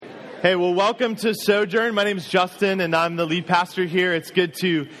Hey, well, welcome to Sojourn. My name is Justin, and I'm the lead pastor here. It's good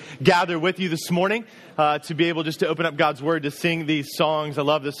to gather with you this morning, to be able just to open up God's Word, to sing these songs. I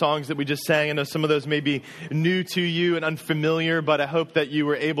love the songs that we just sang. I know some of those may be new to you and unfamiliar, but I hope that you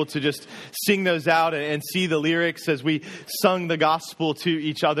were able to just sing those out and see the lyrics as we sung the gospel to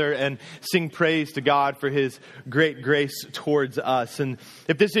each other and sing praise to God for His great grace towards us. And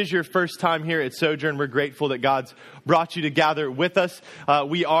if this is your first time here at Sojourn, we're grateful that God's brought you to gather with us.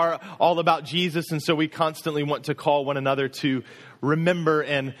 We are all about Jesus, and so we constantly want to call one another to remember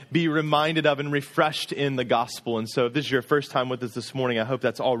and be reminded of and refreshed in the gospel. And so if this is your first time with us this morning, I hope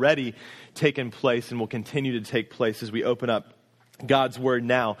that's already taken place and will continue to take place as we open up God's Word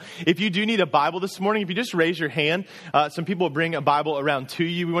now. If you do need a Bible this morning, if you just raise your hand, some people will bring a Bible around to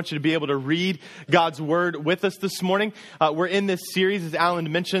you. We want you to be able to read God's Word with us this morning. We're in this series, as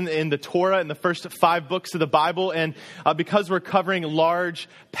Alan mentioned, in the Torah, in the first 5 books of the Bible. And because we're covering large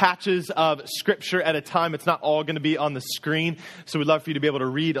patches of Scripture at a time, it's not all going to be on the screen. So we'd love for you to be able to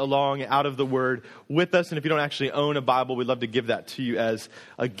read along out of the Word with us. And if you don't actually own a Bible, we'd love to give that to you as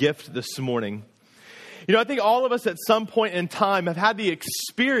a gift this morning. You know, I think all of us at some point in time have had the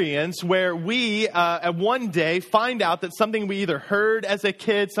experience where we, at one day, find out that something we either heard as a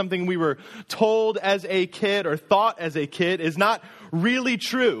kid, something we were told as a kid or thought as a kid is not really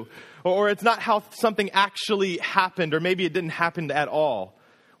true, or it's not how something actually happened, or maybe it didn't happen at all.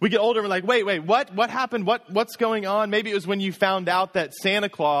 We get older and we're like, wait, what happened? What's going on? Maybe it was when you found out that Santa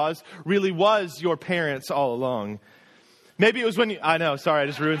Claus really was your parents all along. Maybe it was when I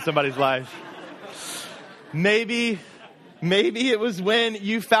just ruined somebody's life. Maybe it was when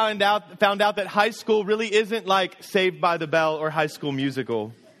you found out that high school really isn't like Saved by the Bell or High School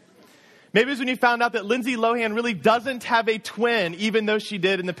Musical. Maybe it was when you found out that Lindsay Lohan really doesn't have a twin, even though she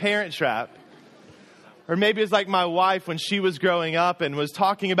did in The Parent Trap. Or maybe it's like my wife when she was growing up and was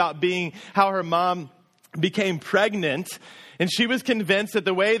talking about how her mom became pregnant. And she was convinced that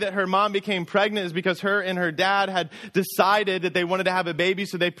the way that her mom became pregnant is because her and her dad had decided that they wanted to have a baby,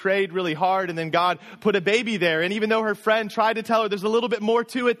 so they prayed really hard, and then God put a baby there. And even though her friend tried to tell her there's a little bit more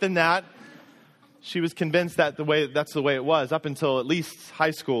to it than that, she was convinced that that's the way it was, up until at least high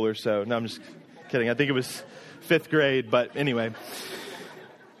school or so. No, I'm just kidding. I think it was 5th grade, but anyway.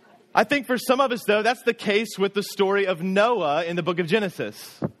 I think for some of us, though, that's the case with the story of Noah in the book of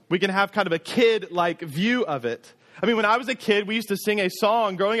Genesis. We can have kind of a kid-like view of it. I mean, when I was a kid, we used to sing a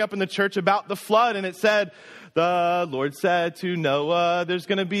song growing up in the church about the flood, and it said, "The Lord said to Noah, there's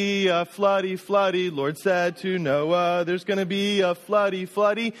going to be a floody, floody. Lord said to Noah, there's going to be a floody,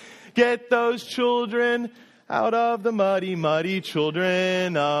 floody. Get those children out of the muddy, muddy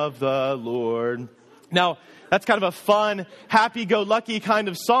children of the Lord." Now, that's kind of a fun, happy-go-lucky kind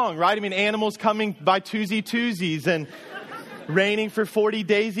of song, right? I mean, animals coming by twosies and raining for 40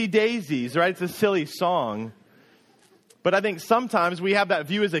 daisies, right? It's a silly song. But I think sometimes we have that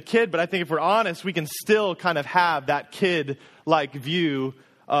view as a kid, but I think if we're honest, we can still kind of have that kid-like view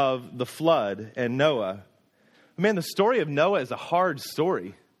of the flood and Noah. Man, the story of Noah is a hard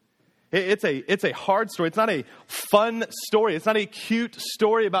story. It's a hard story. It's not a fun story. It's not a cute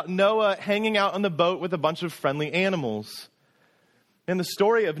story about Noah hanging out on the boat with a bunch of friendly animals. And the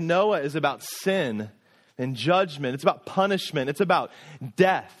story of Noah is about sin and judgment. It's about punishment. It's about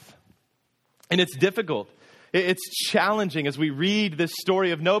death. And it's difficult. It's challenging as we read this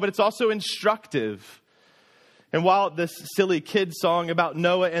story of Noah, but it's also instructive. And while this silly kid song about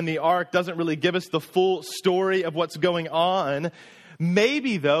Noah and the ark doesn't really give us the full story of what's going on,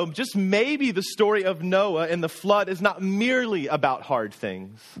 maybe though, just maybe the story of Noah and the flood is not merely about hard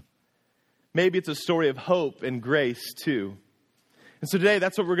things. Maybe it's a story of hope and grace too. And so today,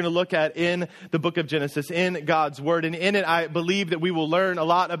 that's what we're going to look at in the book of Genesis, in God's Word. And in it, I believe that we will learn a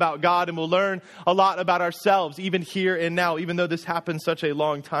lot about God and we'll learn a lot about ourselves, even here and now, even though this happened such a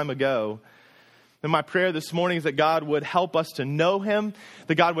long time ago. And my prayer this morning is that God would help us to know Him,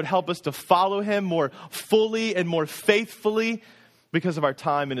 that God would help us to follow Him more fully and more faithfully because of our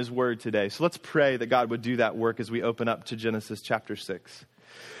time in His Word today. So let's pray that God would do that work as we open up to Genesis chapter 6.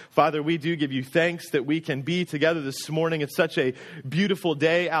 Father, we do give you thanks that we can be together this morning. It's such a beautiful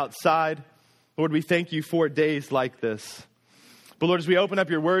day outside. Lord, we thank you for days like this. But Lord, as we open up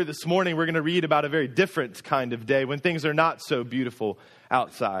your word this morning, we're going to read about a very different kind of day when things are not so beautiful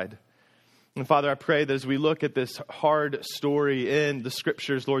outside. And Father, I pray that as we look at this hard story in the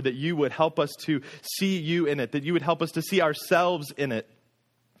scriptures, Lord, that you would help us to see you in it, that you would help us to see ourselves in it.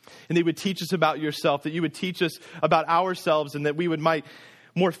 And that you would teach us about yourself, that you would teach us about ourselves, and that we might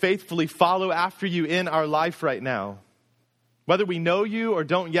more faithfully follow after you in our life right now. Whether we know you or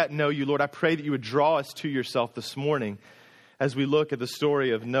don't yet know you, Lord, I pray that you would draw us to yourself this morning as we look at the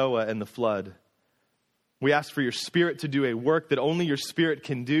story of Noah and the flood. We ask for your Spirit to do a work that only your Spirit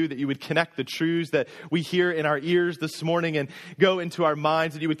can do, that you would connect the truths that we hear in our ears this morning and go into our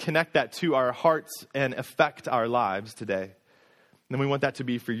minds, that you would connect that to our hearts and affect our lives today. And we want that to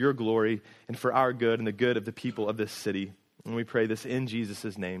be for your glory and for our good and the good of the people of this city. And we pray this in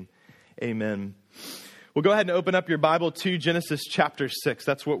Jesus' name. Amen. Well, go ahead and open up your Bible to Genesis chapter 6.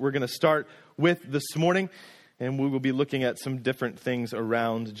 That's what we're going to start with this morning. And we will be looking at some different things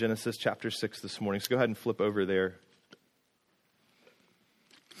around Genesis chapter 6 this morning. So go ahead and flip over there.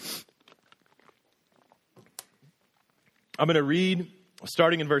 I'm going to read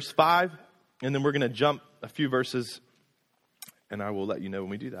starting in verse 5, and then we're going to jump a few verses, and I will let you know when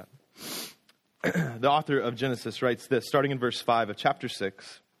we do that. The author of Genesis writes this, starting in verse 5 of chapter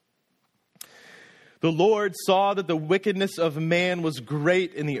 6. The Lord saw that the wickedness of man was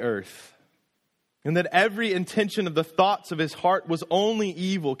great in the earth, and that every intention of the thoughts of his heart was only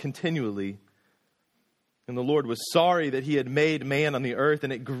evil continually. And the Lord was sorry that he had made man on the earth,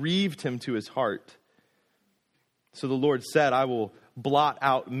 and it grieved him to his heart. So the Lord said, I will blot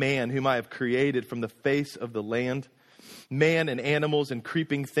out man whom I have created from the face of the land, man and animals and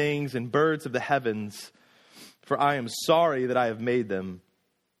creeping things and birds of the heavens, for I am sorry that I have made them.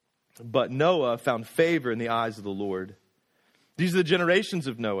 But Noah found favor in the eyes of the Lord. These are the generations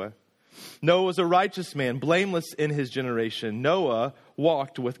of Noah. Noah was a righteous man, blameless in his generation. Noah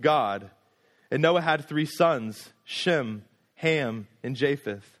walked with God. And Noah had 3 sons, Shem, Ham, and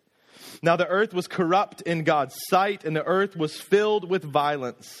Japheth. Now the earth was corrupt in God's sight, and the earth was filled with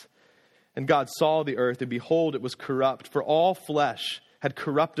violence. And God saw the earth, and behold, it was corrupt, for all flesh had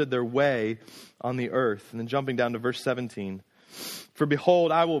corrupted their way on the earth. And then jumping down to verse 17. For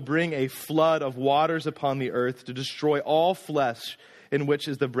behold, I will bring a flood of waters upon the earth to destroy all flesh, in which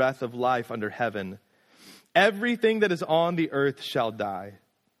is the breath of life under heaven. Everything that is on the earth shall die.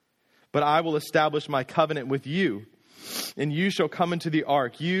 But I will establish my covenant with you, and you shall come into the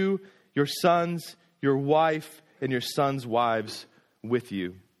ark, you, your sons, your wife, and your sons' wives with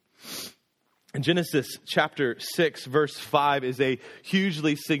you. In Genesis chapter 6, verse 5 is a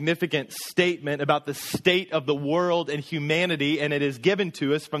hugely significant statement about the state of the world and humanity, and it is given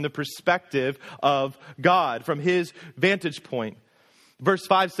to us from the perspective of God, from his vantage point. Verse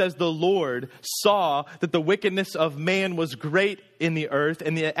 5 says, the Lord saw that the wickedness of man was great in the earth,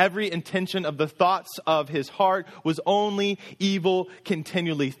 and every intention of the thoughts of his heart was only evil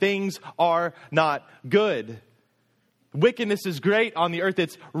continually. Things are not good. Wickedness is great on the earth.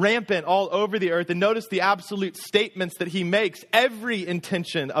 It's rampant all over the earth. And notice the absolute statements that he makes. Every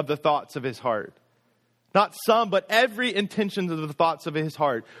intention of the thoughts of his heart. Not some, but every intention of the thoughts of his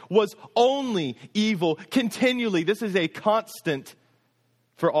heart was only evil continually. This is a constant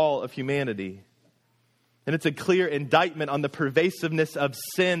for all of humanity. And it's a clear indictment on the pervasiveness of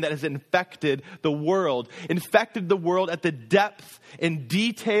sin that has infected the world at the depth and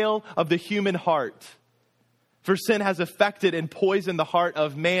detail of the human heart. For sin has affected and poisoned the heart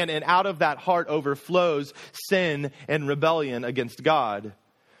of man, and out of that heart overflows sin and rebellion against God.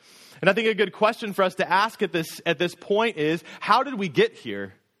 And I think a good question for us to ask at this point is, how did we get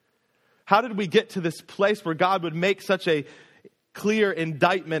here? How did we get to this place where God would make such a clear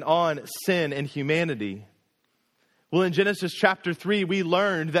indictment on sin and humanity? Well, in Genesis chapter 3, we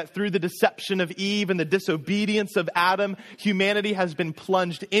learned that through the deception of Eve and the disobedience of Adam, humanity has been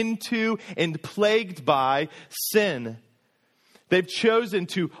plunged into and plagued by sin. They've chosen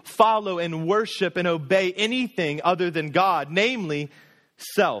to follow and worship and obey anything other than God, namely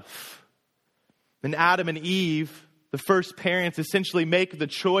self. And Adam and Eve, the first parents, essentially make the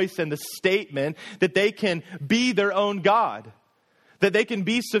choice and the statement that they can be their own God. That they can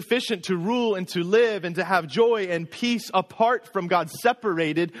be sufficient to rule and to live and to have joy and peace apart from God,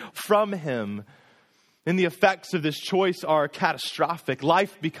 separated from him. And the effects of this choice are catastrophic.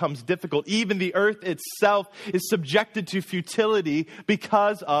 Life becomes difficult. Even the earth itself is subjected to futility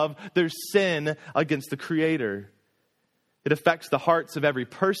because of their sin against the Creator. It affects the hearts of every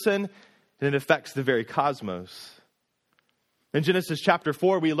person, and it affects the very cosmos. In Genesis chapter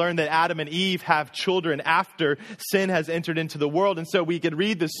 4, we learn that Adam and Eve have children after sin has entered into the world. And so we could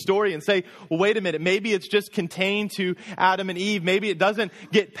read this story and say, well, wait a minute, maybe it's just contained to Adam and Eve. Maybe it doesn't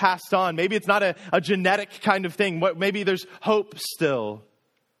get passed on. Maybe it's not a genetic kind of thing. Maybe there's hope still.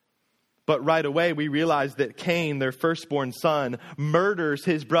 But right away, we realize that Cain, their firstborn son, murders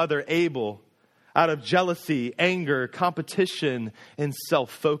his brother Abel out of jealousy, anger, competition, and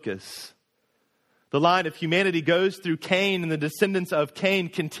self-focus. The line of humanity goes through Cain, and the descendants of Cain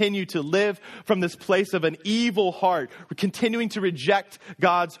continue to live from this place of an evil heart, continuing to reject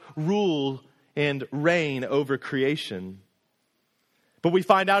God's rule and reign over creation. But we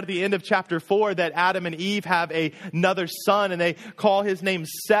find out at the end of chapter 4 that Adam and Eve have another son, and they call his name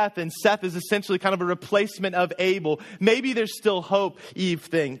Seth, and Seth is essentially kind of a replacement of Abel. Maybe there's still hope, Eve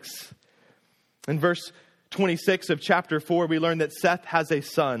thinks. In verse 26 of chapter 4, we learn that Seth has a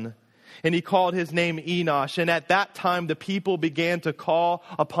son, and he called his name Enosh. And at that time, the people began to call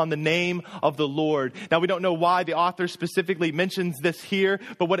upon the name of the Lord. Now, we don't know why the author specifically mentions this here,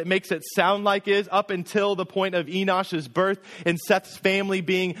 but what it makes it sound like is up until the point of Enosh's birth and Seth's family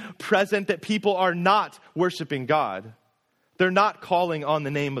being present, that people are not worshiping God. They're not calling on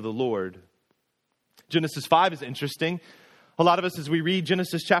the name of the Lord. Genesis 5 is interesting. A lot of us, as we read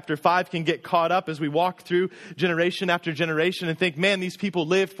Genesis chapter 5, can get caught up as we walk through generation after generation and think, man, these people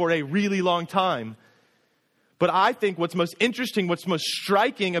lived for a really long time. But I think what's most interesting, what's most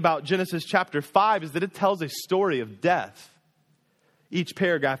striking about Genesis chapter 5 is that it tells a story of death. Each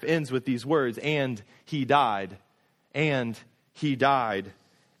paragraph ends with these words, and he died, and he died,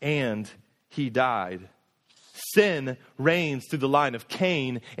 and he died. Sin reigns through the line of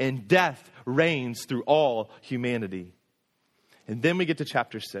Cain, and death reigns through all humanity. And then we get to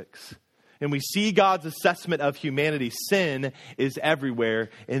chapter 6, and we see God's assessment of humanity. Sin is everywhere,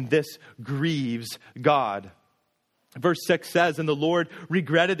 and this grieves God. Verse 6 says, and the Lord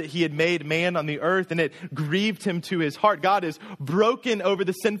regretted that he had made man on the earth, and it grieved him to his heart. God is broken over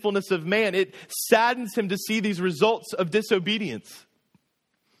the sinfulness of man. It saddens him to see these results of disobedience.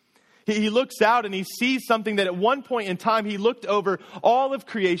 He looks out and he sees something that at one point in time he looked over all of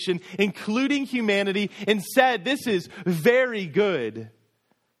creation, including humanity, and said, this is very good.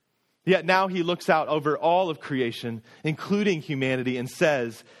 Yet now he looks out over all of creation, including humanity, and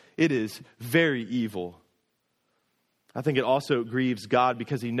says, it is very evil. I think it also grieves God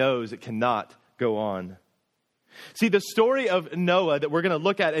because he knows it cannot go on. See, the story of Noah that we're going to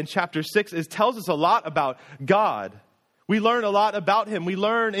look at in chapter 6 tells us a lot about God. We learn a lot about him. We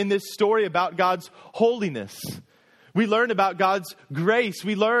learn in this story about God's holiness. We learn about God's grace.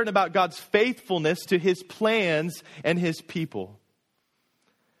 We learn about God's faithfulness to his plans and his people.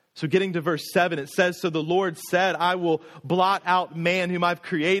 So getting to verse 7, it says, so the Lord said, I will blot out man whom I've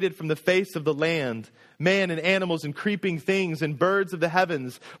created from the face of the land, man and animals and creeping things and birds of the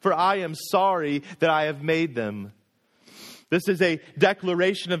heavens, for I am sorry that I have made them. This is a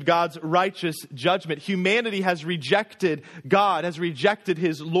declaration of God's righteous judgment. Humanity has rejected God, has rejected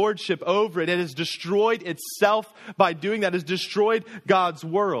his lordship over it. It has destroyed itself by doing that, has destroyed God's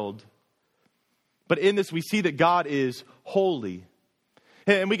world. But in this, we see that God is holy.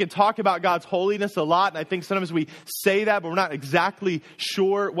 And we can talk about God's holiness a lot, and I think sometimes we say that, but we're not exactly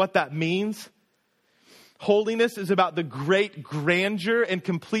sure what that means. Holiness is about the great grandeur and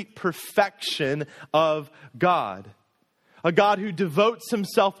complete perfection of God. A God who devotes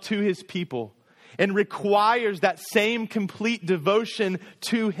himself to his people and requires that same complete devotion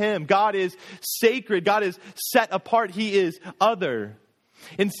to him. God is sacred. God is set apart. He is other.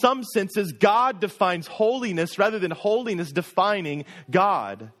 In some senses, God defines holiness rather than holiness defining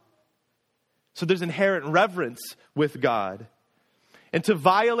God. So there's inherent reverence with God. And to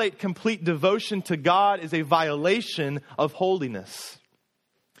violate complete devotion to God is a violation of holiness.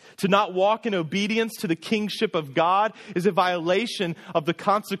 To not walk in obedience to the kingship of God is a violation of the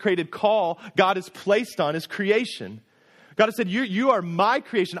consecrated call God has placed on his creation. God has said, you are my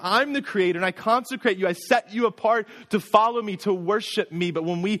creation. I'm the creator, and I consecrate you. I set you apart to follow me, to worship me. But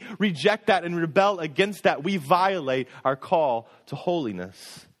when we reject that and rebel against that, we violate our call to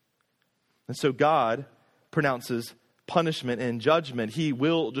holiness. And so God pronounces punishment and judgment. He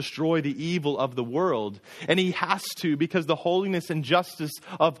will destroy the evil of the world. And he has to, because the holiness and justice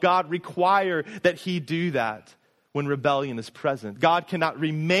of God require that he do that when rebellion is present. God cannot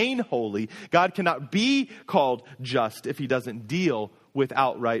remain holy. God cannot be called just if he doesn't deal with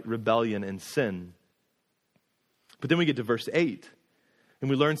outright rebellion and sin. But then we get to verse 8, and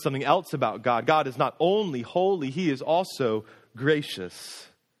we learn something else about God. God is not only holy, he is also gracious.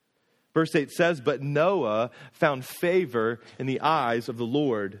 Verse 8 says, but Noah found favor in the eyes of the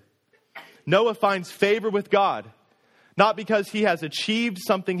Lord. Noah finds favor with God, not because he has achieved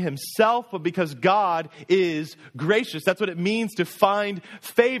something himself, but because God is gracious. That's what it means to find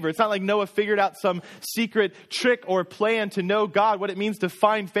favor. It's not like Noah figured out some secret trick or plan to know God. What it means to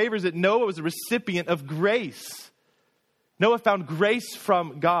find favor is that Noah was a recipient of grace. Noah found grace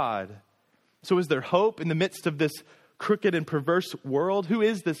from God. So is there hope in the midst of this crooked and perverse world? Who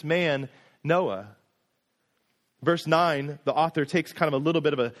is this man, Noah? Verse 9, the author takes kind of a little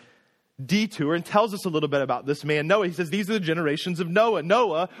bit of a detour and tells us a little bit about this man, Noah. He says, these are the generations of Noah.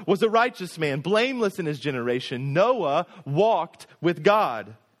 Noah was a righteous man, blameless in his generation. Noah walked with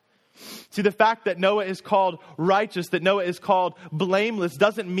God. See, the fact that Noah is called righteous, that Noah is called blameless,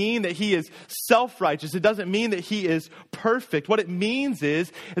 doesn't mean that he is self-righteous. It doesn't mean that he is perfect. What it means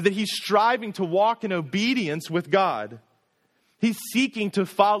is that he's striving to walk in obedience with God. He's seeking to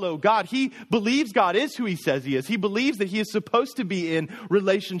follow God. He believes God is who he says he is. He believes that he is supposed to be in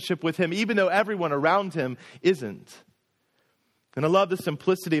relationship with him, even though everyone around him isn't. And I love the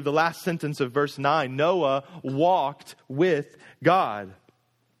simplicity of the last sentence of verse 9. Noah walked with God.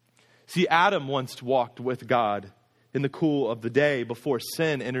 See, Adam once walked with God in the cool of the day before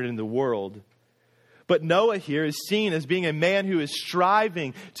sin entered into the world. But Noah here is seen as being a man who is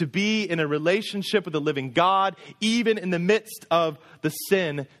striving to be in a relationship with the living God, even in the midst of the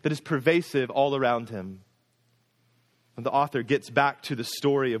sin that is pervasive all around him. And the author gets back to the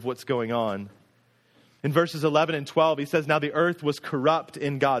story of what's going on. In verses 11 and 12, he says, "Now the earth was corrupt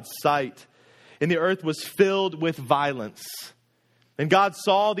in God's sight, and the earth was filled with violence. And God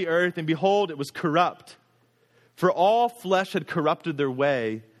saw the earth, and behold, it was corrupt, for all flesh had corrupted their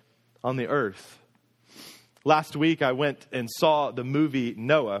way on the earth." Last week, I went and saw the movie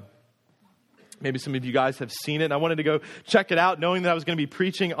Noah. Maybe some of you guys have seen it. And I wanted to go check it out, knowing that I was going to be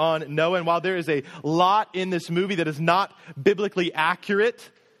preaching on Noah. And while there is a lot in this movie that is not biblically accurate,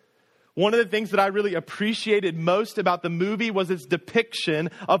 one of the things that I really appreciated most about the movie was its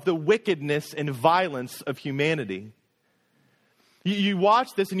depiction of the wickedness and violence of humanity. You watch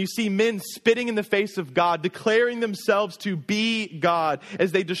this and you see men spitting in the face of God, declaring themselves to be God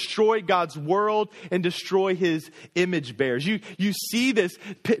as they destroy God's world and destroy his image bearers. You see this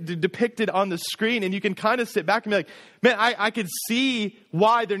depicted on the screen, and you can kind of sit back and be like, man, I could see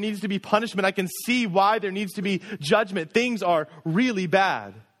why there needs to be punishment. I can see why there needs to be judgment. Things are really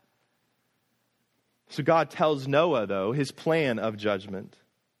bad. So God tells Noah, though, his plan of judgment.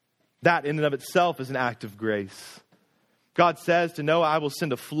 That in and of itself is an act of grace. God says to Noah, "I will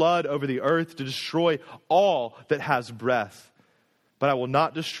send a flood over the earth to destroy all that has breath. But I will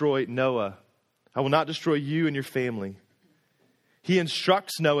not destroy Noah. I will not destroy you and your family." He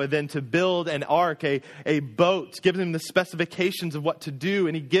instructs Noah then to build an ark, a boat, gives him the specifications of what to do,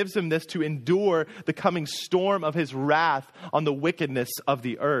 and he gives him this to endure the coming storm of his wrath on the wickedness of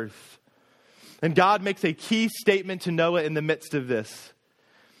the earth. And God makes a key statement to Noah in the midst of this.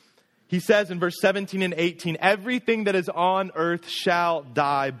 He says in verse 17 and 18, "Everything that is on earth shall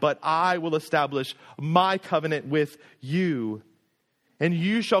die, but I will establish my covenant with you. And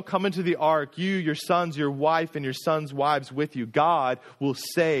you shall come into the ark, you, your sons, your wife, and your sons' wives with you. God will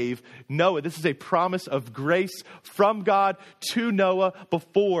save Noah." This is a promise of grace from God to Noah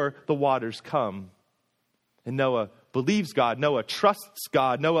before the waters come. And Noah believes God. Noah trusts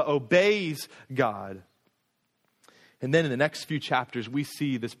God. Noah obeys God. And then in the next few chapters, we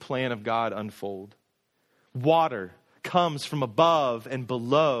see this plan of God unfold. Water comes from above and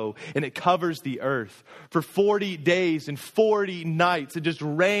below, and it covers the earth. For 40 days and 40 nights, it just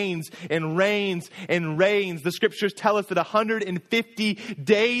rains and rains and rains. The scriptures tell us that 150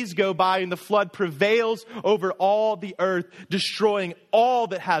 days go by, and the flood prevails over all the earth, destroying all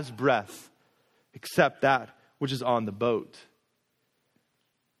that has breath, except that which is on the boat.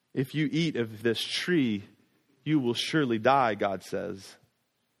 "If you eat of this tree, you will surely die," God says.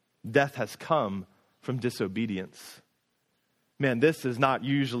 Death has come from disobedience. Man, this is not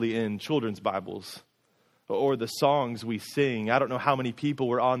usually in children's Bibles or the songs we sing. I don't know how many people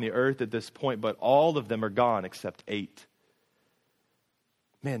were on the earth at this point, but all of them are gone except 8.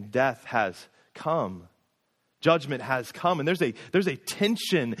 Man, death has come. Judgment has come. And there's a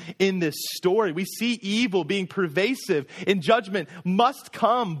tension in this story. We see evil being pervasive, and judgment must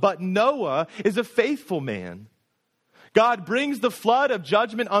come. But Noah is a faithful man. God brings the flood of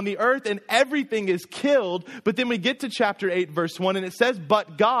judgment on the earth, and everything is killed. But then we get to chapter 8, verse 1, and it says,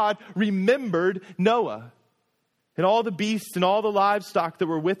 "But God remembered Noah and all the beasts and all the livestock that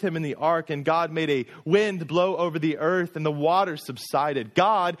were with him in the ark. And God made a wind blow over the earth, and the waters subsided."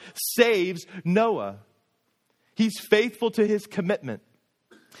 God saves Noah. He's faithful to his commitment.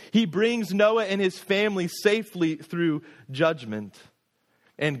 He brings Noah and his family safely through judgment.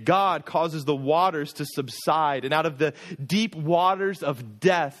 And God causes the waters to subside. And out of the deep waters of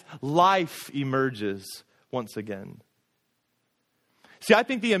death, life emerges once again. See, I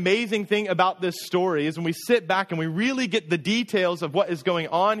think the amazing thing about this story is when we sit back and we really get the details of what is going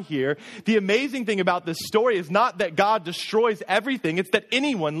on here, the amazing thing about this story is not that God destroys everything, it's that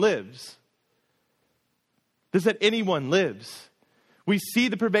anyone lives. It's that anyone lives. We see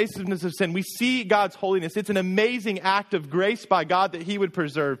the pervasiveness of sin. We see God's holiness. It's an amazing act of grace by God that he would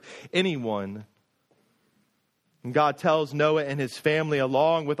preserve anyone. And God tells Noah and his family,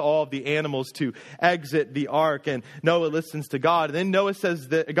 along with all of the animals, to exit the ark. And Noah listens to God. And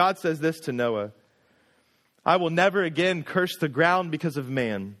then God says this to Noah: I will never again curse the ground because of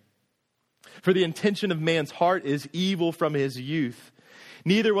man. For the intention of man's heart is evil from his youth.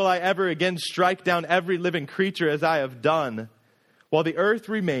 Neither will I ever again strike down every living creature as I have done. While the earth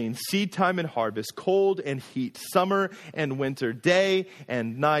remains, seed time and harvest, cold and heat, summer and winter, day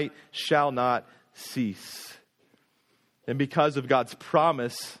and night shall not cease. And because of God's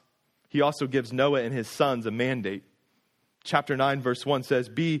promise, he also gives Noah and his sons a mandate. Chapter 9, verse 1 says,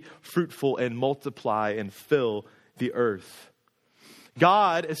 be fruitful and multiply and fill the earth.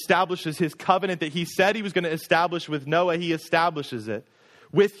 God establishes his covenant that he said he was going to establish with Noah. He establishes it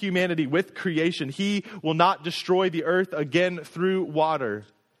with humanity, with creation. He will not destroy the earth again through water.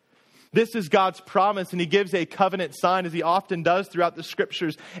 This is God's promise, and he gives a covenant sign, as he often does throughout the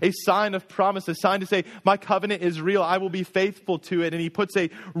scriptures, a sign of promise, a sign to say, my covenant is real, I will be faithful to it. And he puts a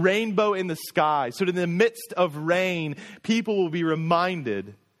rainbow in the sky, so that in the midst of rain, people will be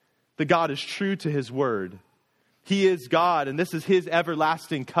reminded that God is true to his word. He is God, and this is his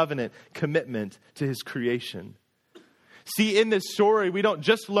everlasting covenant commitment to his creation. See, in this story, we don't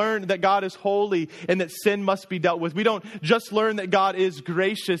just learn that God is holy and that sin must be dealt with. We don't just learn that God is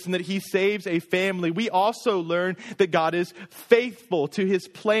gracious and that he saves a family. We also learn that God is faithful to his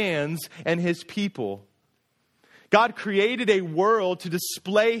plans and his people. God created a world to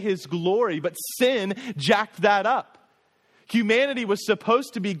display his glory, but sin jacked that up. Humanity was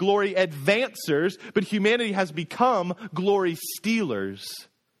supposed to be glory advancers, but humanity has become glory stealers.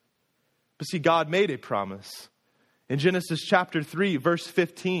 But see, God made a promise. In Genesis chapter 3, verse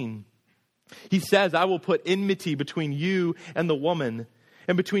 15, he says, I will put enmity between you and the woman,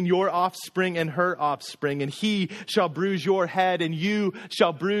 and between your offspring and her offspring, and he shall bruise your head, and you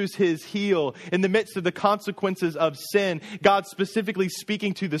shall bruise his heel. In the midst of the consequences of sin, God, specifically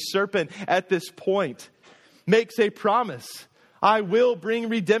speaking to the serpent at this point, makes a promise. I will bring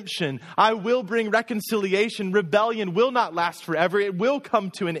redemption. I will bring reconciliation. Rebellion will not last forever. It will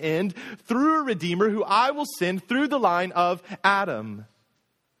come to an end through a Redeemer who I will send through the line of Adam.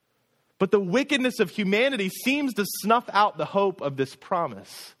 But the wickedness of humanity seems to snuff out the hope of this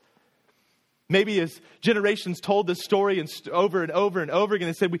promise. Maybe as generations told this story and over and over and over again,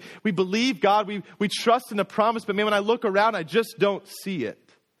 they said, we believe God, we trust in the promise, but man, when I look around, I just don't see it.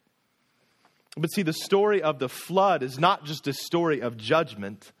 But see, the story of the flood is not just a story of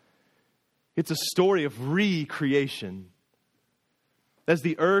judgment. It's a story of recreation. As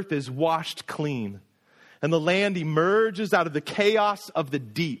the earth is washed clean and the land emerges out of the chaos of the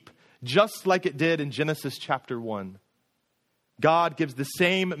deep, just like it did in Genesis chapter 1. God gives the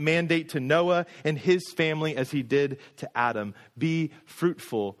same mandate to Noah and his family as he did to Adam. Be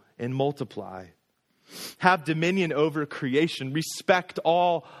fruitful and multiply. Have dominion over creation. Respect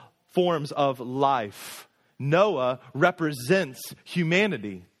all forms of life. Noah represents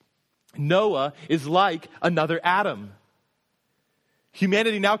humanity. Noah is like another Adam.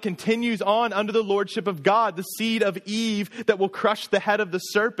 Humanity now continues on under the lordship of God. The seed of Eve that will crush the head of the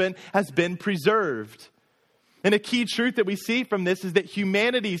serpent has been preserved. And a key truth that we see from this is that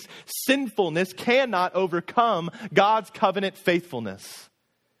humanity's sinfulness cannot overcome God's covenant faithfulness.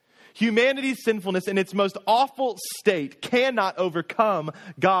 Humanity's sinfulness in its most awful state cannot overcome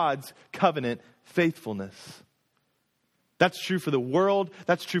God's covenant faithfulness. That's true for the world.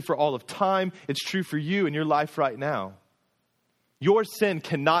 That's true for all of time. It's true for you in your life right now. Your sin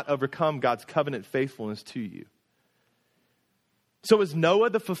cannot overcome God's covenant faithfulness to you. So is Noah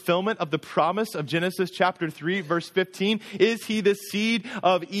the fulfillment of the promise of Genesis chapter 3, verse 15? Is he the seed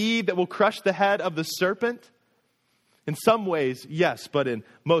of Eve that will crush the head of the serpent? In some ways, yes, but in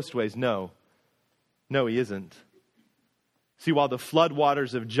most ways, no. No, he isn't. See, while the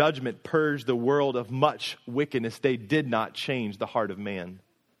floodwaters of judgment purged the world of much wickedness, they did not change the heart of man.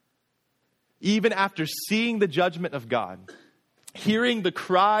 Even after seeing the judgment of God, hearing the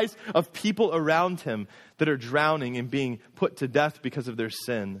cries of people around him that are drowning and being put to death because of their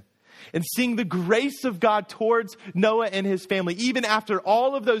sin, and seeing the grace of God towards Noah and his family, even after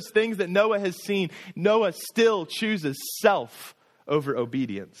all of those things that Noah has seen, Noah still chooses self over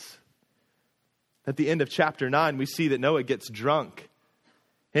obedience. At the end of chapter 9, we see that Noah gets drunk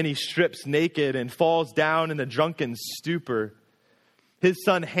and he strips naked and falls down in a drunken stupor. His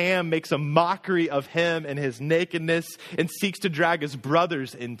son Ham makes a mockery of him and his nakedness and seeks to drag his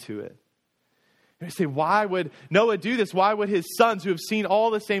brothers into it. And we say, why would Noah do this? Why would his sons, who have seen all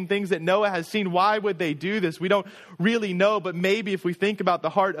the same things that Noah has seen, why would they do this? We don't really know, but maybe if we think about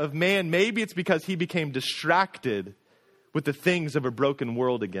the heart of man, maybe it's because he became distracted with the things of a broken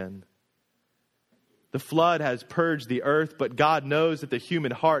world again. The flood has purged the earth, but God knows that the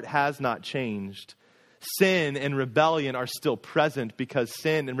human heart has not changed. Sin and rebellion are still present because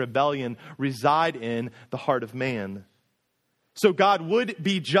sin and rebellion reside in the heart of man. So God would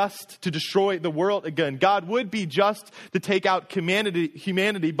be just to destroy the world again. God would be just to take out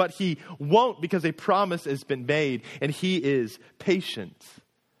humanity, but he won't because a promise has been made, and he is patient.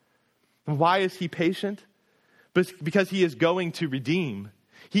 And why is he patient? Because he is going to redeem.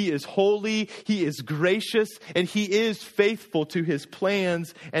 He is holy, he is gracious, and he is faithful to his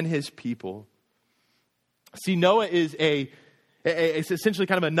plans and his people. See, Noah is it's essentially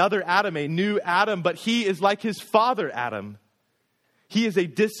kind of another Adam, a new Adam, but he is like his father Adam. He is a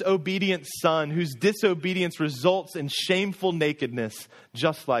disobedient son whose disobedience results in shameful nakedness,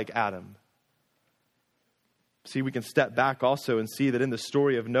 just like Adam. See, we can step back also and see that in the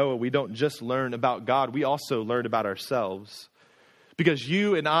story of Noah, we don't just learn about God, we also learn about ourselves. Because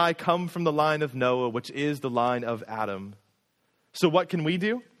you and I come from the line of Noah, which is the line of Adam. So what can we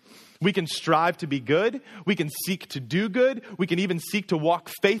do? We can strive to be good. We can seek to do good. We can even seek to walk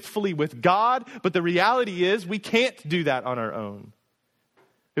faithfully with God. But the reality is we can't do that on our own.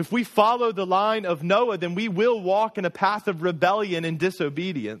 If we follow the line of Noah, then we will walk in a path of rebellion and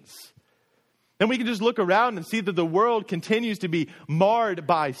disobedience. And we can just look around and see that the world continues to be marred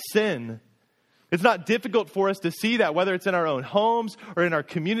by sin. It's not difficult for us to see that, whether it's in our own homes or in our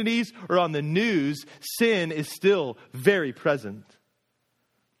communities or on the news, sin is still very present.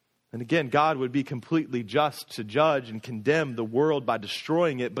 And again, God would be completely just to judge and condemn the world by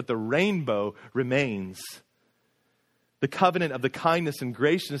destroying it, but the rainbow remains. The covenant of the kindness and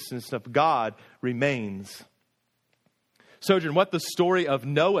graciousness of God remains. Sojourn, what the story of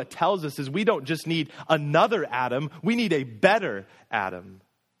Noah tells us is we don't just need another Adam, we need a better Adam.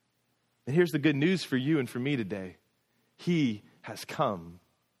 And here's the good news for you and for me today. He has come.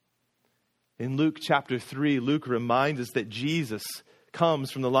 In Luke chapter 3, Luke reminds us that Jesus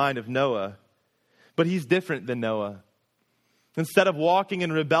comes from the line of Noah, but he's different than Noah. Instead of walking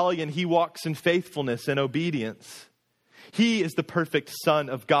in rebellion, he walks in faithfulness and obedience. He is the perfect Son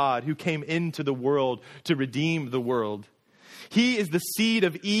of God who came into the world to redeem the world. He is the seed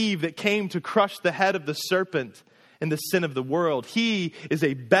of Eve that came to crush the head of the serpent and the sin of the world. He is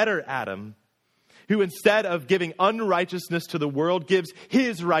a better Adam who, instead of giving unrighteousness to the world, gives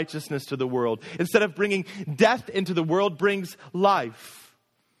his righteousness to the world. Instead of bringing death into the world, brings life.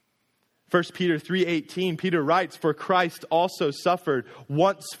 1 Peter 3:18, Peter writes, "For Christ also suffered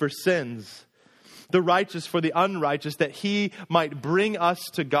once for sins, the righteous for the unrighteous, that he might bring us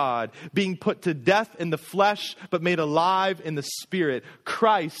to God, being put to death in the flesh, but made alive in the spirit."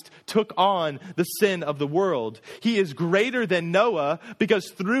 Christ took on the sin of the world. He is greater than Noah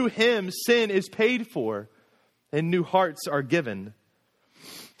because through him sin is paid for and new hearts are given.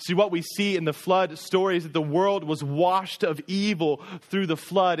 See, what we see in the flood story is that the world was washed of evil through the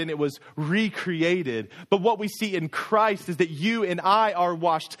flood and it was recreated. But what we see in Christ is that you and I are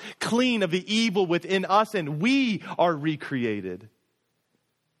washed clean of the evil within us and we are recreated.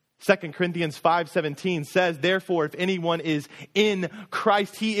 2 Corinthians 5:17 says, "Therefore, if anyone is in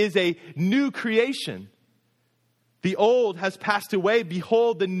Christ, he is a new creation. The old has passed away.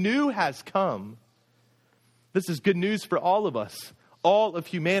 Behold, the new has come." This is good news for all of us. All of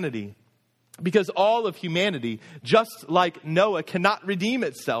humanity. Because all of humanity, just like Noah, cannot redeem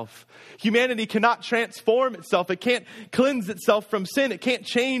itself. Humanity cannot transform itself. It can't cleanse itself from sin. It can't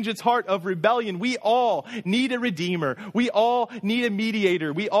change its heart of rebellion. We all need a redeemer. We all need a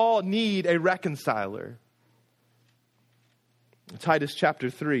mediator. We all need a reconciler. Titus chapter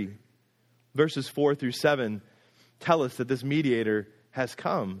 3, verses 4 through 7 tell us that this mediator has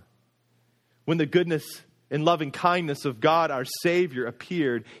come. When the goodness and loving kindness of God, our Savior,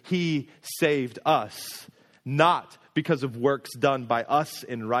 appeared, he saved us, not because of works done by us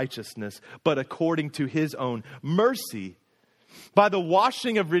in righteousness, but according to his own mercy, by the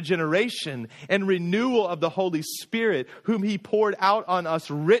washing of regeneration and renewal of the Holy Spirit, whom he poured out on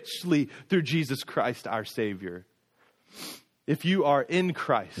us richly through Jesus Christ, our Savior. If you are in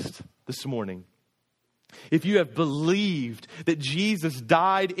Christ this morning, if you have believed that Jesus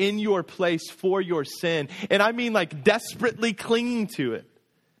died in your place for your sin, and I mean like desperately clinging to it,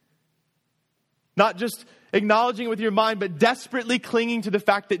 not just acknowledging it with your mind, but desperately clinging to the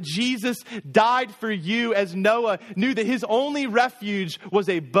fact that Jesus died for you as Noah knew that his only refuge was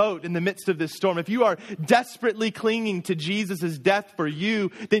a boat in the midst of this storm. If you are desperately clinging to Jesus' death for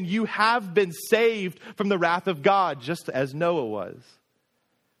you, then you have been saved from the wrath of God, just as Noah was.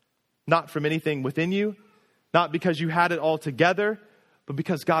 Not from anything within you, not because you had it all together, but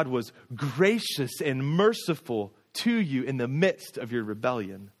because God was gracious and merciful to you in the midst of your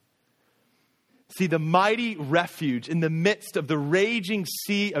rebellion. See, the mighty refuge in the midst of the raging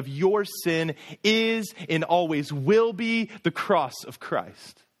sea of your sin is and always will be the cross of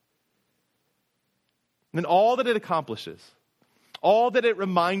Christ. And all that it accomplishes, all that it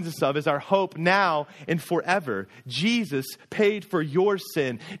reminds us of is our hope now and forever. Jesus paid for your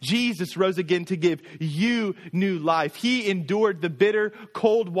sin. Jesus rose again to give you new life. He endured the bitter,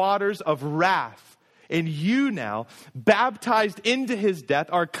 cold waters of wrath. And you now, baptized into his death,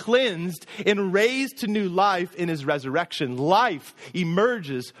 are cleansed and raised to new life in his resurrection. Life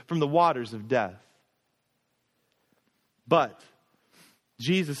emerges from the waters of death. But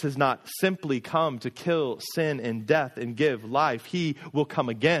Jesus has not simply come to kill sin and death and give life. He will come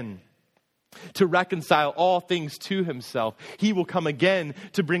again to reconcile all things to himself. He will come again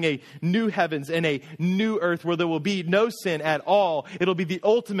to bring a new heavens and a new earth where there will be no sin at all. It'll be the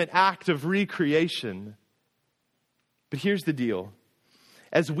ultimate act of recreation. But here's the deal.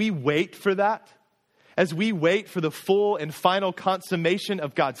 As we wait for that, as we wait for the full and final consummation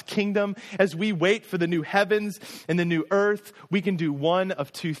of God's kingdom, as we wait for the new heavens and the new earth, we can do one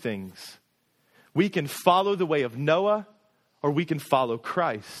of two things. We can follow the way of Noah, or we can follow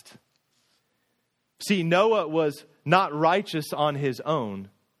Christ. See, Noah was not righteous on his own.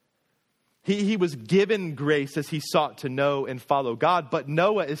 He was given grace as he sought to know and follow God, but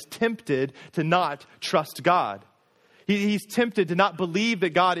Noah is tempted to not trust God. He's tempted to not believe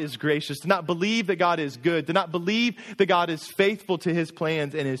that God is gracious, to not believe that God is good, to not believe that God is faithful to his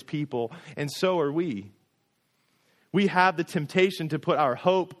plans and his people. And so are we. We have the temptation to put our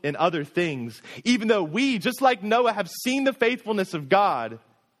hope in other things. Even though we, just like Noah, have seen the faithfulness of God,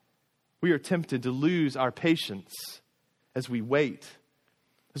 we are tempted to lose our patience as we wait.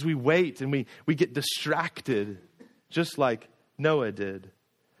 As we wait and we get distracted, just like Noah did.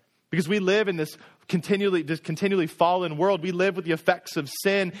 Because we live in this continually fallen world. We live with the effects of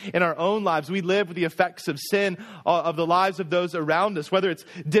sin in our own lives. We live with the effects of sin of the lives of those around us, whether it's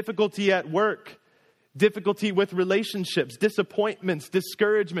difficulty at work, difficulty with relationships, disappointments,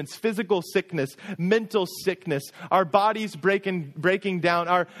 discouragements, physical sickness, mental sickness, our bodies breaking down,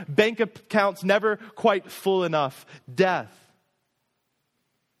 our bank accounts never quite full enough, death.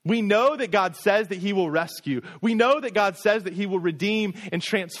 We know that God says that he will rescue. We know that God says that he will redeem and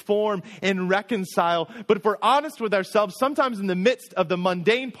transform and reconcile. But if we're honest with ourselves, sometimes in the midst of the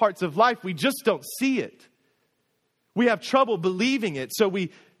mundane parts of life, we just don't see it. We have trouble believing it, so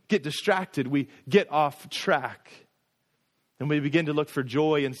we get distracted. We get off track. And we begin to look for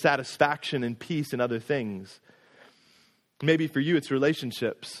joy and satisfaction and peace in other things. Maybe for you, it's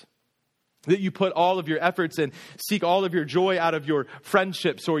relationships. That you put all of your efforts and seek all of your joy out of your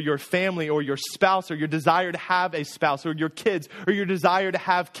friendships or your family or your spouse or your desire to have a spouse or your kids or your desire to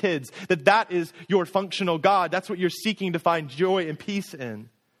have kids. That is your functional God. That's what you're seeking to find joy and peace in.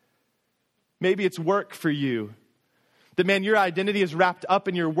 Maybe it's work for you. That, man, your identity is wrapped up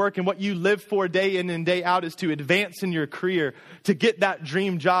in your work, and what you live for day in and day out is to advance in your career, to get that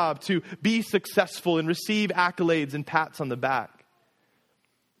dream job, to be successful and receive accolades and pats on the back.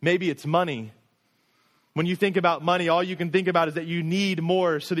 Maybe it's money. When you think about money, all you can think about is that you need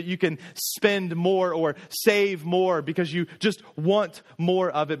more so that you can spend more or save more because you just want more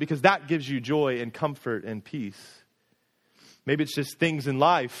of it because that gives you joy and comfort and peace. Maybe it's just things in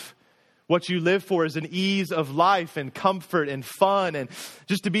life. What you live for is an ease of life and comfort and fun and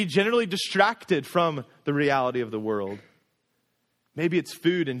just to be generally distracted from the reality of the world. Maybe it's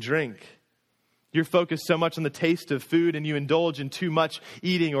food and drink. You're focused so much on the taste of food and you indulge in too much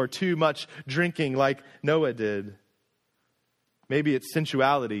eating or too much drinking like Noah did. Maybe it's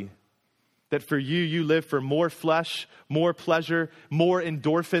sensuality. That for you, you live for more flesh, more pleasure, more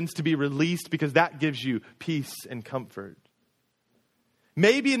endorphins to be released because that gives you peace and comfort.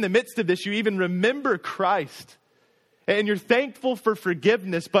 Maybe in the midst of this, you even remember Christ and you're thankful for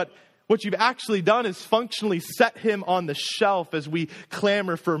forgiveness, but what you've actually done is functionally set him on the shelf as we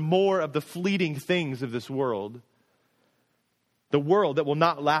clamor for more of the fleeting things of this world. The world that will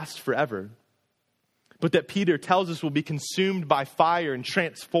not last forever, but that Peter tells us will be consumed by fire and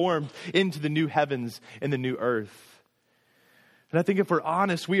transformed into the new heavens and the new earth. And I think if we're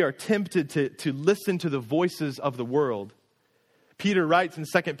honest, we are tempted to listen to the voices of the world. Peter writes in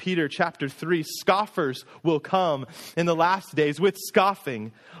 2 Peter chapter 3, scoffers will come in the last days with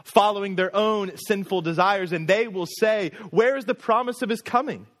scoffing, following their own sinful desires, and they will say, where is the promise of his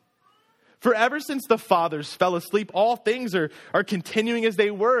coming? For ever since the fathers fell asleep, all things are continuing as they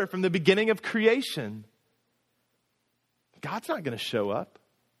were from the beginning of creation. God's not going to show up.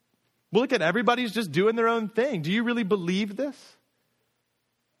 Well, look at everybody's just doing their own thing. Do you really believe this?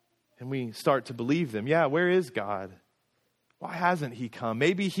 And we start to believe them. Yeah, where is God? Why hasn't he come?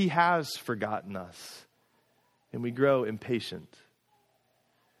 Maybe he has forgotten us. And we grow impatient.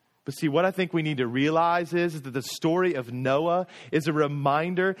 But see, what I think we need to realize is that the story of Noah is a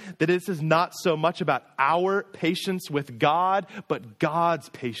reminder that this is not so much about our patience with God, but God's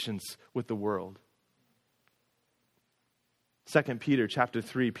patience with the world. 2 Peter chapter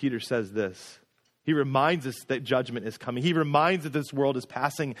 3, Peter says this. He reminds us that judgment is coming. He reminds us that this world is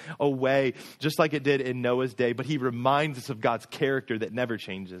passing away, just like it did in Noah's day. But he reminds us of God's character that never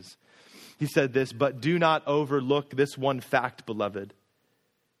changes. He said this, "But do not overlook this one fact, beloved,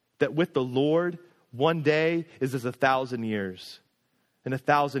 that with the Lord, one day is as 1,000 years, and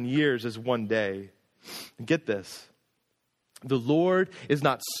 1,000 years is one day." And get this. The Lord is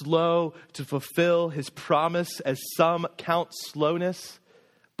not slow to fulfill his promise, as some count slowness,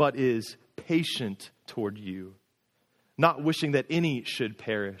 but is patient toward you, not wishing that any should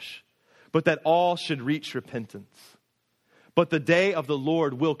perish, but that all should reach repentance. But the day of the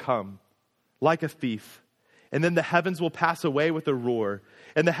Lord will come like a thief, and then the heavens will pass away with a roar,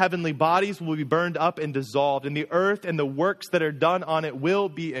 and the heavenly bodies will be burned up and dissolved, and the earth and the works that are done on it will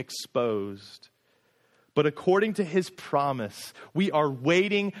be exposed. But according to his promise, we are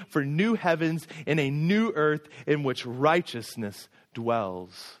waiting for new heavens and a new earth in which righteousness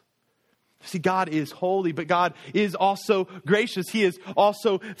dwells. See, God is holy, but God is also gracious. He is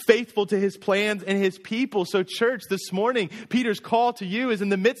also faithful to his plans and his people. So church, this morning, Peter's call to you is in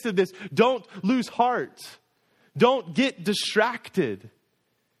the midst of this, don't lose heart. Don't get distracted.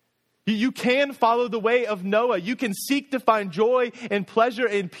 You can follow the way of Noah. You can seek to find joy and pleasure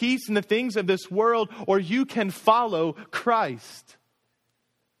and peace in the things of this world, or you can follow Christ.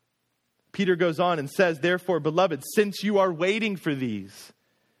 Peter goes on and says, "Therefore, beloved, since you are waiting for these,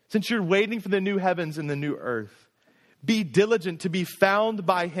 since you're waiting for the new heavens and the new earth, be diligent to be found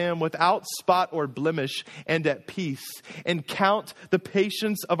by him without spot or blemish and at peace, and count the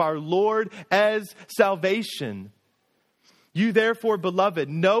patience of our Lord as salvation. You therefore, beloved,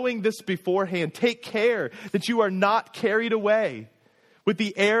 knowing this beforehand, take care that you are not carried away with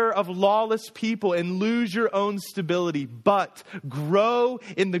the error of lawless people and lose your own stability, but grow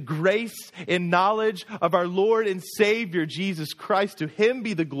in the grace and knowledge of our Lord and Savior, Jesus Christ. To him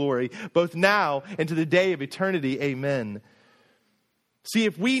be the glory, both now and to the day of eternity. Amen." See,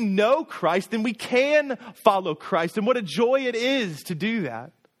 if we know Christ, then we can follow Christ. And what a joy it is to do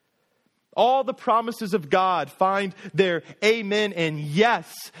that. All the promises of God find their amen and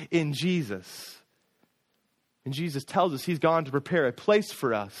yes in Jesus. And Jesus tells us he's gone to prepare a place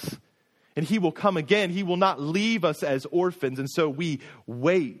for us. And he will come again. He will not leave us as orphans. And so we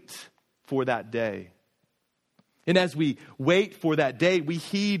wait for that day. And as we wait for that day, we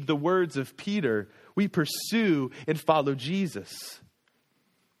heed the words of Peter. We pursue and follow Jesus.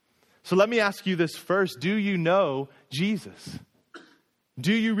 So let me ask you this first. Do you know Jesus?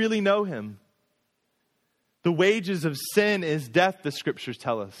 Do you really know him? The wages of sin is death, the scriptures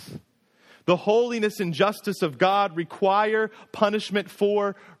tell us. The holiness and justice of God require punishment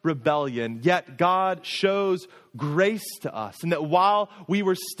for rebellion. Yet God shows grace to us. And that while we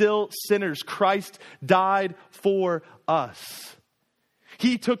were still sinners, Christ died for us.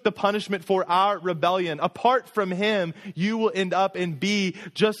 He took the punishment for our rebellion. Apart from him, you will end up and be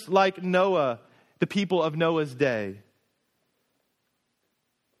just like Noah, the people of Noah's day.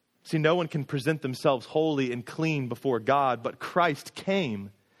 See, no one can present themselves holy and clean before God, but Christ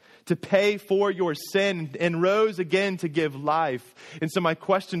came to pay for your sin and rose again to give life. And so my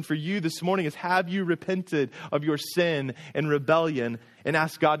question for you this morning is, have you repented of your sin and rebellion and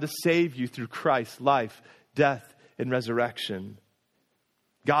asked God to save you through Christ's life, death, and resurrection?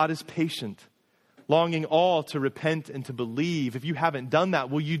 God is patient, longing all to repent and to believe. If you haven't done that,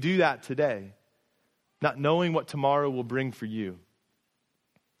 will you do that today? Not knowing what tomorrow will bring for you.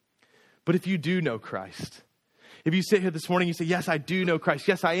 But if you do know Christ, if you sit here this morning and you say, yes, I do know Christ.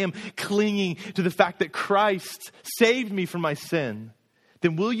 Yes, I am clinging to the fact that Christ saved me from my sin.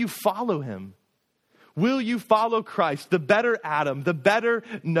 Then will you follow him? Will you follow Christ, the better Adam, the better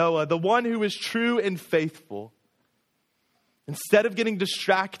Noah, the one who is true and faithful? Instead of getting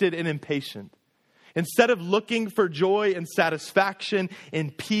distracted and impatient, instead of looking for joy and satisfaction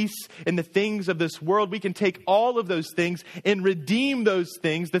and peace in the things of this world, we can take all of those things and redeem those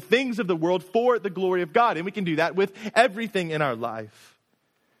things, the things of the world, for the glory of God. And we can do that with everything in our life.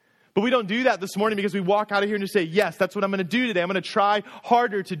 But we don't do that this morning because we walk out of here and just say, yes, that's what I'm going to do today. I'm going to try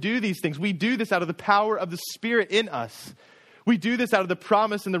harder to do these things. We do this out of the power of the Spirit in us. We do this out of the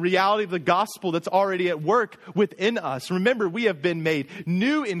promise and the reality of the gospel that's already at work within us. Remember, we have been made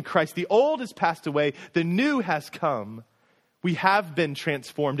new in Christ. The old has passed away. The new has come. We have been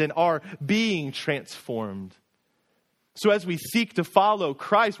transformed and are being transformed. So as we seek to follow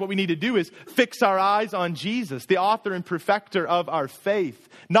Christ, what we need to do is fix our eyes on Jesus, the author and perfecter of our faith,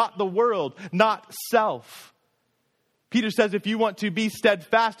 not the world, not self. Peter says if you want to be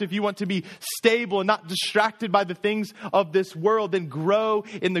steadfast, if you want to be stable and not distracted by the things of this world, then grow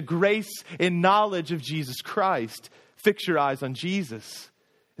in the grace and knowledge of Jesus Christ. Fix your eyes on Jesus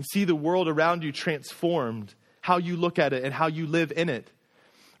and see the world around you transformed, how you look at it and how you live in it.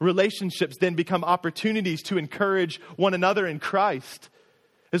 Relationships then become opportunities to encourage one another in Christ.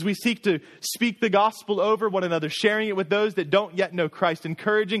 As we seek to speak the gospel over one another, sharing it with those that don't yet know Christ,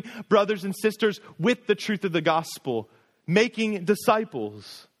 encouraging brothers and sisters with the truth of the gospel, making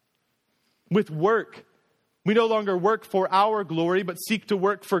disciples. With work, we no longer work for our glory, but seek to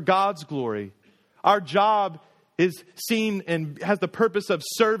work for God's glory. Our job is seen and has the purpose of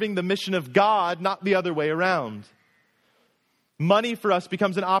serving the mission of God, not the other way around. Money for us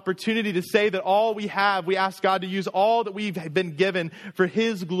becomes an opportunity to say that all we have, we ask God to use all that we've been given for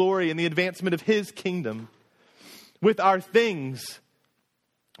His glory and the advancement of His kingdom. With our things,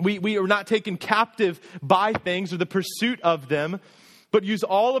 we are not taken captive by things or the pursuit of them, but use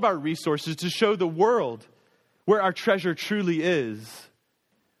all of our resources to show the world where our treasure truly is.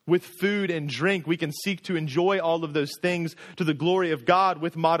 With food and drink, we can seek to enjoy all of those things to the glory of God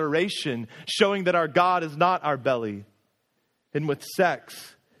with moderation, showing that our God is not our belly. And with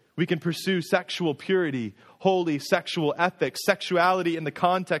sex, we can pursue sexual purity, holy sexual ethics, sexuality in the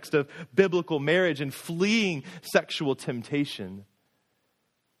context of biblical marriage, and fleeing sexual temptation.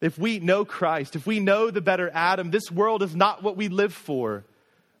 If we know Christ, if we know the better Adam, this world is not what we live for.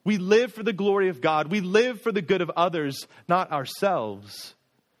 We live for the glory of God. We live for the good of others, not ourselves.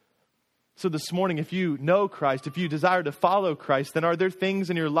 So this morning, if you know Christ, if you desire to follow Christ, then are there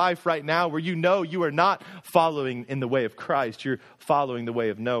things in your life right now where you know you are not following in the way of Christ? You're following the way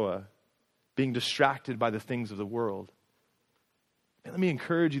of Noah, being distracted by the things of the world. And let me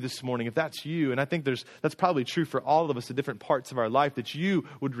encourage you this morning, if that's you, and I think that's probably true for all of us at different parts of our life, that you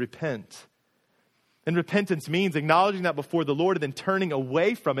would repent. And repentance means acknowledging that before the Lord and then turning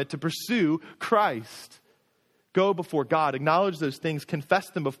away from it to pursue Christ. Go before God, acknowledge those things, confess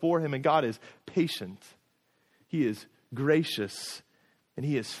them before Him, and God is patient. He is gracious, and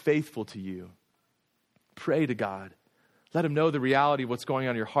He is faithful to you. Pray to God. Let Him know the reality of what's going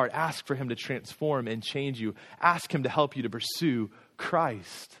on in your heart. Ask for Him to transform and change you. Ask Him to help you to pursue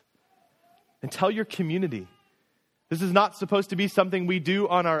Christ. And tell your community. This is not supposed to be something we do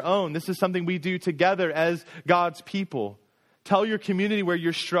on our own. This is something we do together as God's people. Tell your community where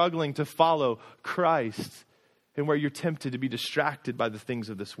you're struggling to follow Christ, and where you're tempted to be distracted by the things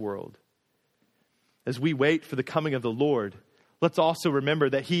of this world. As we wait for the coming of the Lord, let's also remember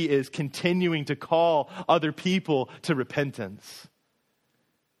that He is continuing to call other people to repentance.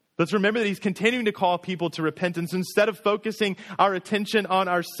 Let's remember that He's continuing to call people to repentance. Instead of focusing our attention on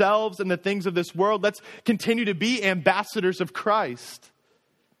ourselves and the things of this world, let's continue to be ambassadors of Christ.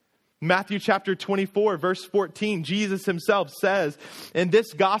 Matthew chapter 24, verse 14, Jesus Himself says, "And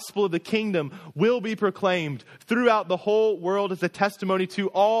this gospel of the kingdom will be proclaimed throughout the whole world as a testimony to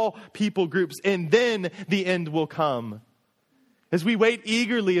all people groups, and then the end will come." As we wait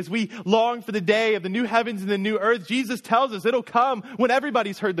eagerly, as we long for the day of the new heavens and the new earth, Jesus tells us it'll come when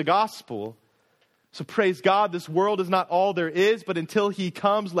everybody's heard the gospel. So praise God, this world is not all there is, but until He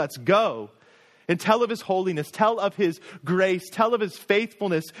comes, let's go. And tell of His holiness, tell of His grace, tell of His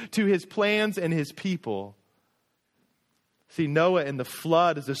faithfulness to His plans and His people. See, Noah and the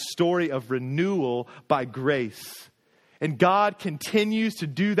flood is a story of renewal by grace. And God continues to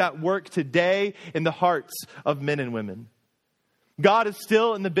do that work today in the hearts of men and women. God is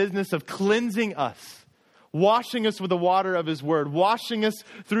still in the business of cleansing us, washing us with the water of His word, washing us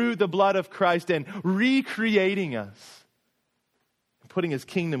through the blood of Christ, and recreating us. Putting His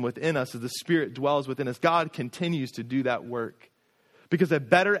kingdom within us as the Spirit dwells within us. God continues to do that work because a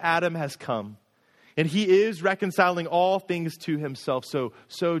better Adam has come and He is reconciling all things to Himself. So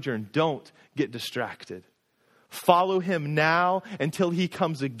sojourn, don't get distracted. Follow Him now until He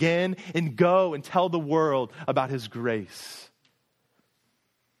comes again, and go and tell the world about His grace.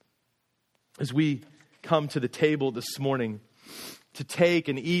 As we come to the table this morning to take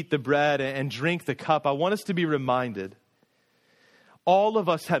and eat the bread and drink the cup, I want us to be reminded all of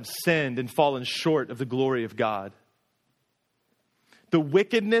us have sinned and fallen short of the glory of God. The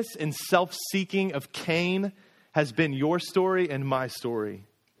wickedness and self-seeking of Cain has been your story and my story.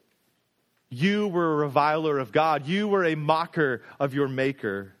 You were a reviler of God. You were a mocker of your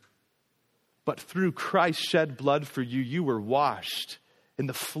Maker. But through Christ's shed blood for you, you were washed in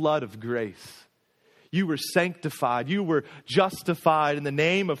the flood of grace. You were sanctified. You were justified in the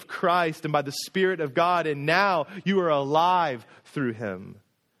name of Christ and by the Spirit of God. And now you are alive through him.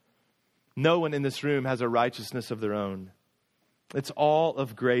 No one in this room has a righteousness of their own. It's all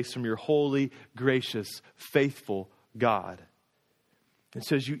of grace from your holy, gracious, faithful God. And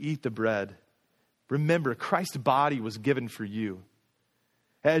so as you eat the bread, remember Christ's body was given for you.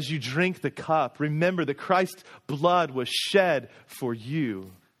 As you drink the cup, remember that Christ's blood was shed for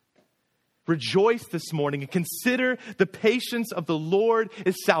you. Rejoice this morning and consider the patience of the Lord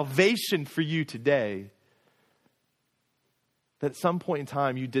is salvation for you today. That at some point in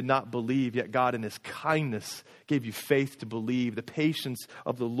time you did not believe, yet God in his kindness gave you faith to believe. The patience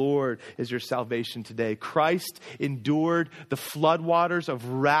of the Lord is your salvation today. Christ endured the floodwaters of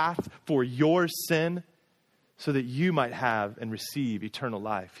wrath for your sin so that you might have and receive eternal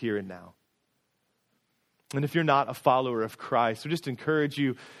life here and now. And if you're not a follower of Christ, we just encourage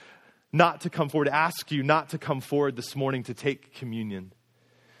you not to come forward, ask you not to come forward this morning to take communion.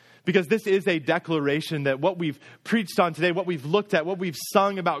 Because this is a declaration that what we've preached on today, what we've looked at, what we've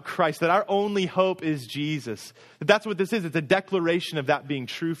sung about Christ, that our only hope is Jesus. That's what this is. It's a declaration of that being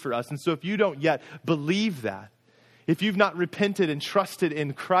true for us. And so if you don't yet believe that, if you've not repented and trusted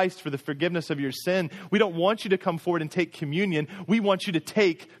in Christ for the forgiveness of your sin, we don't want you to come forward and take communion. We want you to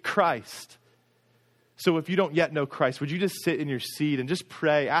take Christ. So if you don't yet know Christ, would you just sit in your seat and just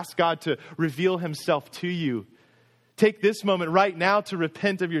pray? Ask God to reveal himself to you. Take this moment right now to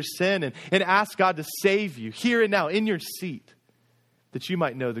repent of your sin and ask God to save you here and now in your seat, that you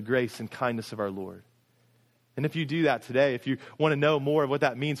might know the grace and kindness of our Lord. And if you do that today, if you want to know more of what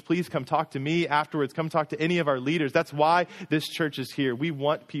that means, please come talk to me afterwards. Come talk to any of our leaders. That's why this church is here. We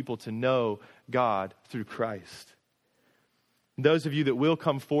want people to know God through Christ. Those of you that will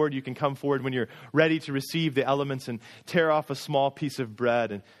come forward, you can come forward when you're ready to receive the elements and tear off a small piece of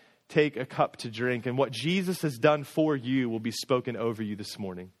bread and take a cup to drink. And what Jesus has done for you will be spoken over you this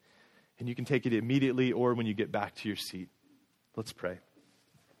morning. And you can take it immediately or when you get back to your seat. Let's pray.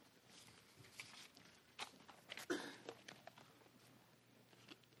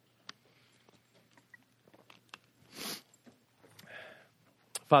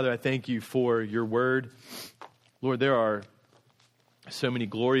 Father, I thank you for your word. Lord, there are so many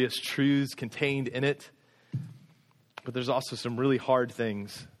glorious truths contained in it, but there's also some really hard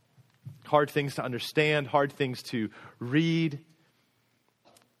things to understand, hard things to read.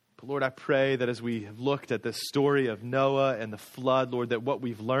 But Lord, I pray that as we have looked at this story of Noah and the flood, Lord, that what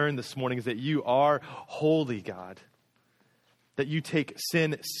we've learned this morning is that you are holy, God. That you take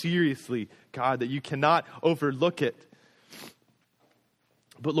sin seriously, God, that you cannot overlook it.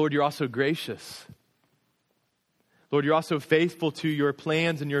 But Lord, you're also gracious. Lord, you're also faithful to your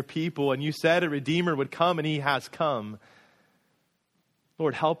plans and your people. And you said a Redeemer would come, and he has come.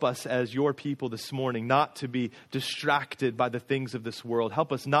 Lord, help us as your people this morning not to be distracted by the things of this world.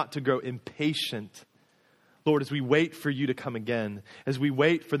 Help us not to grow impatient. Lord, as we wait for you to come again, as we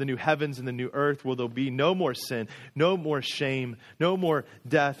wait for the new heavens and the new earth, where there'll be no more sin, no more shame, no more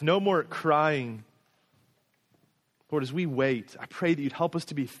death, no more crying. Lord, as we wait, I pray that you'd help us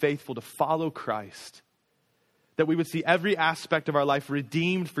to be faithful to follow Christ, that we would see every aspect of our life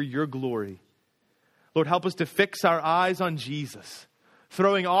redeemed for your glory. Lord, help us to fix our eyes on Jesus,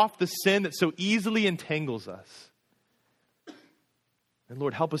 throwing off the sin that so easily entangles us. And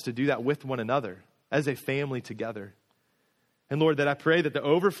Lord, help us to do that with one another as a family together. And Lord, that I pray that the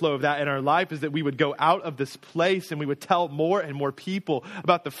overflow of that in our life is that we would go out of this place and we would tell more and more people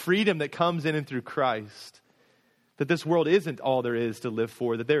about the freedom that comes in and through Christ. That this world isn't all there is to live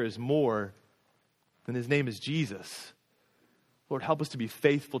for, that there is more, and his name is Jesus. Lord, help us to be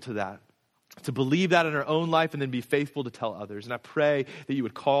faithful to that, to believe that in our own life and then be faithful to tell others. And I pray that you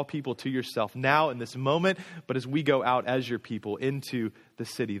would call people to yourself now in this moment, but as we go out as your people into the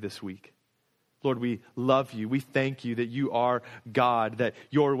city this week. Lord, we love you. We thank you that you are God, that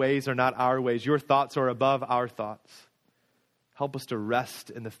your ways are not our ways. Your thoughts are above our thoughts. Help us to rest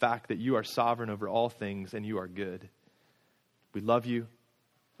in the fact that you are sovereign over all things and you are good. We love you.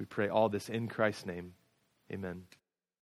 We pray all this in Christ's name. Amen.